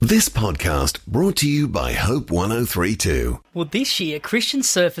This podcast brought to you by Hope 1032. Well, this year, Christian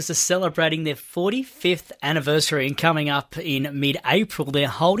Surfers are celebrating their 45th anniversary, and coming up in mid-April, they're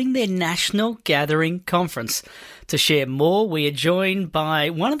holding their National Gathering Conference. To share more, we are joined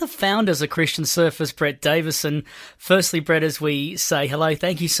by one of the founders of Christian Surfers, Brett Davison. Firstly, Brett, as we say hello,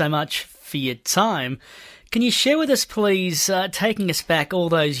 thank you so much for your time. Can you share with us, please, taking us back all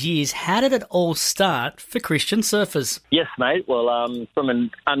those years, how did it all start for Christian Surfers? Yes, mate. Well, from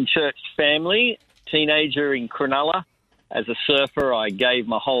an unchurched family, teenager in Cronulla. As a surfer, I gave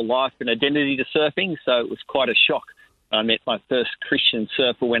my whole life and identity to surfing, so it was quite a shock. I met my first Christian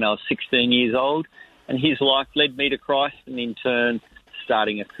surfer when I was 16 years old, and his life led me to Christ, and in turn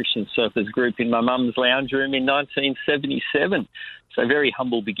starting a Christian Surfers group in my mum's lounge room in 1977. So very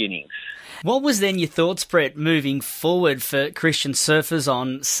humble beginnings. What was then your thoughts, Brett, moving forward for Christian Surfers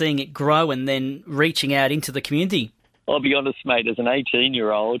on seeing it grow and then reaching out into the community? I'll be honest, mate, as an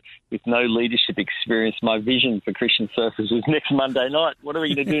 18-year-old with no leadership experience, my vision for Christian Surfers was next Monday night. What are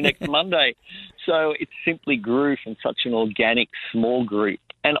we going to do next Monday? So it simply grew from such an organic, small group.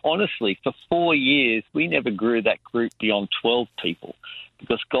 And honestly, for 4 years, we never grew that group beyond 12 people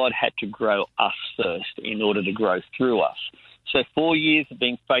because God had to grow us first in order to grow through us. So 4 years of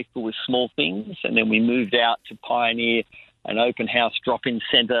being faithful with small things, and then we moved out to pioneer an open house drop-in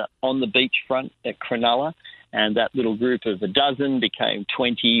centre on the beachfront at Cronulla, and that little group of a dozen became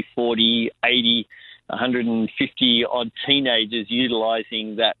 20, 40, 80, 150-odd teenagers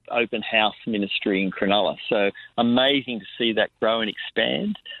utilising that open house ministry in Cronulla. So amazing to see that grow and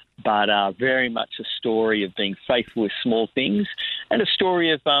expand, but very much a story of being faithful with small things and a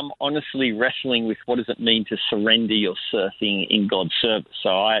story of honestly wrestling with what does it mean to surrender your surfing in God's service. So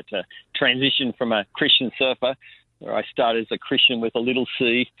I had to transition from a Christian surfer, where I started as a Christian with a little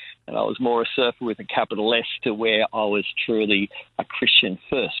c, and I was more a surfer with a capital S, to where I was truly a Christian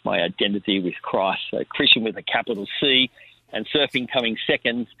first, my identity with Christ. So Christian with a capital C and surfing coming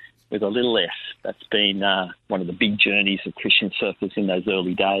second with a little s. That's been one of the big journeys of Christian surfers in those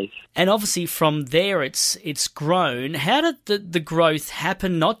early days. And obviously from there it's grown. How did the growth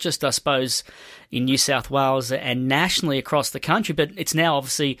happen, not just, I suppose, in New South Wales and nationally across the country, but it's now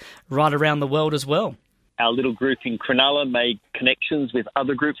obviously right around the world as well? Our little group in Cronulla made connections with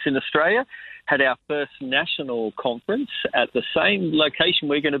other groups in Australia, had our first national conference at the same location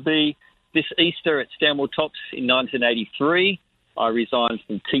we're going to be this Easter at Stanwell Tops in 1983. I resigned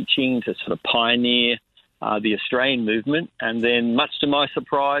from teaching to sort of pioneer the Australian movement, and then much to my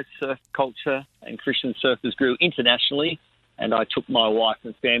surprise, surf culture and Christian surfers grew internationally, and I took my wife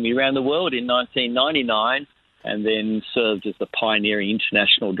and family around the world in 1999 and then served as the pioneering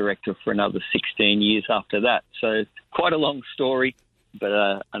international director for another 16 years after that. So quite a long story, but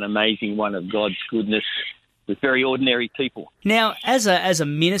an amazing one of God's goodness with very ordinary people. Now, as a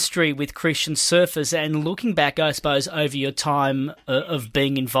ministry with Christian Surfers, and looking back, I suppose, over your time of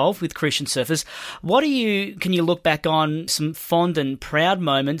being involved with Christian Surfers, can you look back on some fond and proud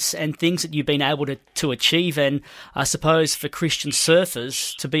moments and things that you've been able to achieve, and I suppose for Christian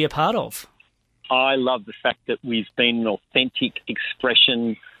Surfers to be a part of? I love the fact that we've been an authentic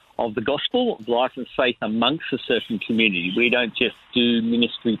expression of the gospel, of life and faith amongst the surfing community. We don't just do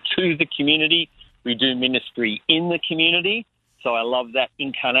ministry to the community, we do ministry in the community. So I love that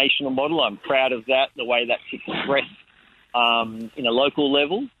incarnational model. I'm proud of that, the way that's expressed in a local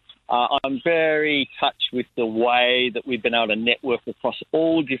level. I'm very touched with the way that we've been able to network across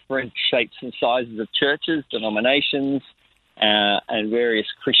all different shapes and sizes of churches, denominations, and various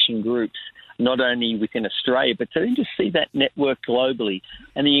Christian groups, not only within Australia, but to just see that network globally,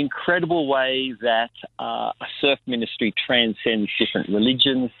 and the incredible way that a surf ministry transcends different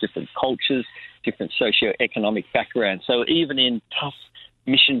religions, different cultures, different socio-economic backgrounds. So even in tough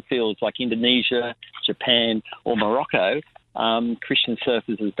mission fields like Indonesia, Japan, or Morocco, Christian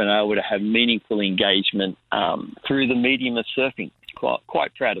Surfers has been able to have meaningful engagement through the medium of surfing.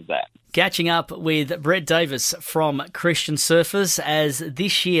 Quite proud of that. Catching up with Brett Davis from Christian Surfers, as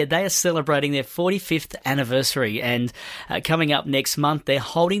this year they are celebrating their 45th anniversary, and coming up next month they're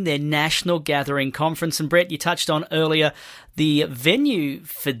holding their National Gathering Conference. And Brett, you touched on earlier, the venue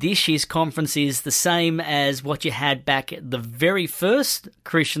for this year's conference is the same as what you had back at the very first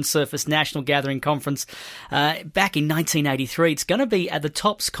Christian Surfers National Gathering Conference back in 1983. It's going to be at the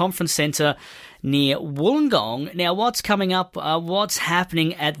Tops Conference Centre near Wollongong. Now, what's coming up? What's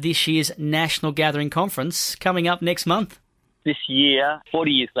happening at this year's National Gathering Conference coming up next month? This year,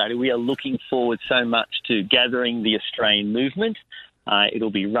 40 years later, we are looking forward so much to gathering the Australian movement.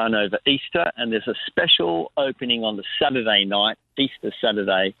 It'll be run over Easter, and there's a special opening on the Saturday night, Easter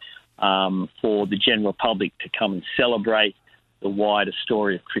Saturday, for the general public to come and celebrate the wider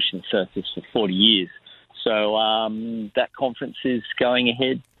story of Christian Surfers for 40 years. So that conference is going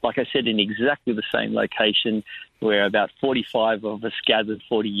ahead, like I said, in exactly the same location where about 45 of us gathered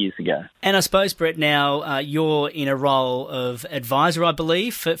 40 years ago. And I suppose, Brett, now you're in a role of advisor, I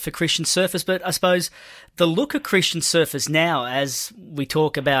believe, for Christian Surfers, but I suppose the look of Christian Surfers now, as we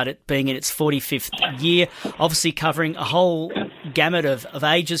talk about it being in its 45th year, obviously covering a whole gamut of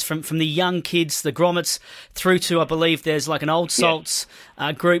ages, from the young kids, the grommets, through to, I believe, there's like an Old Salts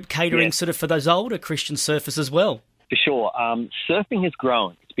group catering sort of for those older Christian surfers as well. For sure. Surfing has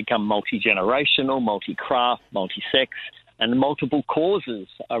grown. It's become multi-generational, multi-craft, multi-sex, and multiple causes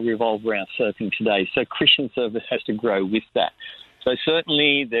revolve around surfing today. So Christian Surfers has to grow with that. So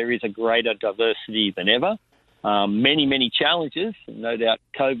certainly there is a greater diversity than ever. Many, many challenges. No doubt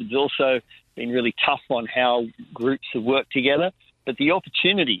COVID's also been really tough on how groups have worked together. But the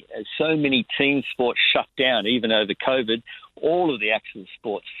opportunity, as so many team sports shut down, even over COVID, all of the actual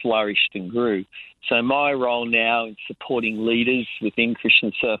sports flourished and grew. So my role now in supporting leaders within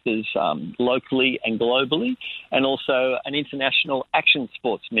Christian Surfers locally and globally, and also an international action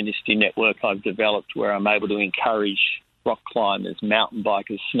sports ministry network I've developed where I'm able to encourage rock climbers, mountain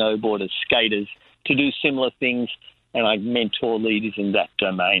bikers, snowboarders, skaters to do similar things, and I mentor leaders in that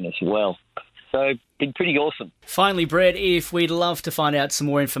domain as well. So been pretty awesome. Finally, Brett, if we'd love to find out some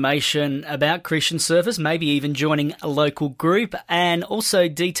more information about Christian Surfers, maybe even joining a local group, and also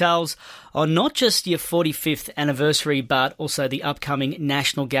details on not just your 45th anniversary, but also the upcoming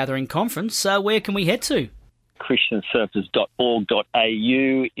National Gathering Conference, where can we head to?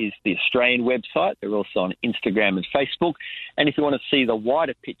 christiansurfers.org.au is the Australian website. They're also on Instagram and Facebook. And if you want to see the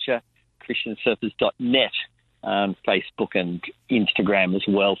wider picture, christiansurfers.net. Facebook and Instagram as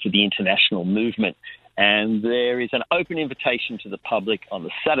well for the international movement. And there is an open invitation to the public on the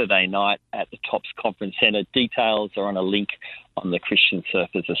Saturday night at the TOPS Conference Centre. Details are on a link on the Christian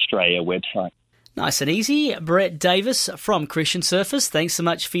Surfers Australia website. Nice and easy. Brett Davis from Christian Surfers, thanks so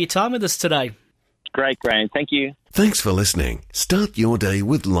much for your time with us today. Great, Graham. Thank you. Thanks for listening. Start your day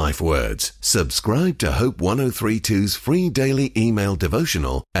with Life Words. Subscribe to Hope 1032's free daily email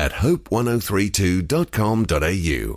devotional at hope1032.com.au.